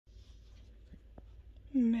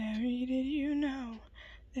Mary, did you know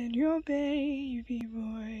that your baby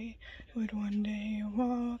boy would one day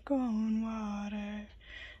walk on water?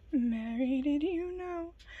 Mary, did you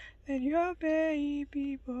know that your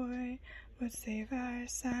baby boy would save our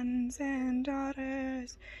sons and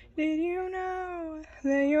daughters? Did you know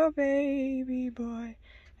that your baby boy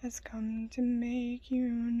has come to make you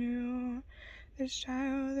new? This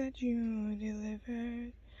child that you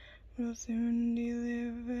delivered will soon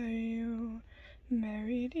deliver you.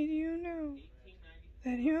 Mary, did you know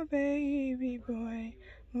that your baby boy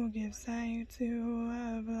will give sight to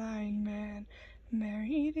a blind man?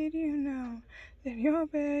 Mary, did you know that your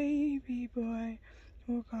baby boy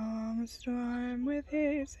will calm a storm with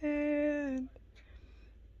his hand?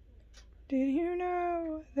 Did you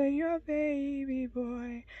know that your baby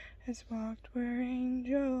boy has walked where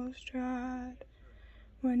angels trod?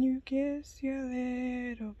 When you kiss your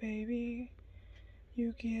little baby,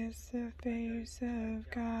 you kiss the face of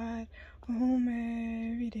God. Oh,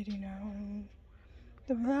 Mary, did you know?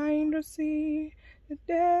 The blind will see, the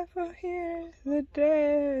deaf will hear, the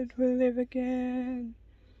dead will live again.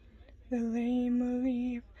 The lame will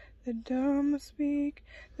leap, the dumb will speak,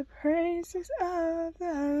 the praises of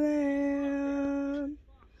the Lamb.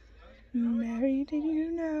 Mary, did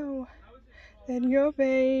you know that your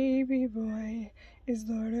baby boy is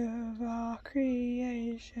Lord of all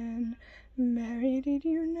creation? Mary, did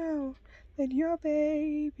you know that your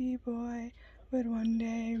baby boy would one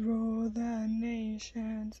day rule the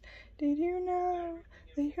nations? Did you know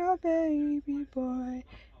that your baby boy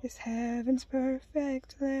is heaven's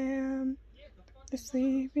perfect lamb? The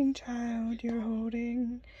sleeping child you're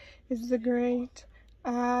holding is the great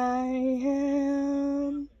I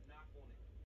Am.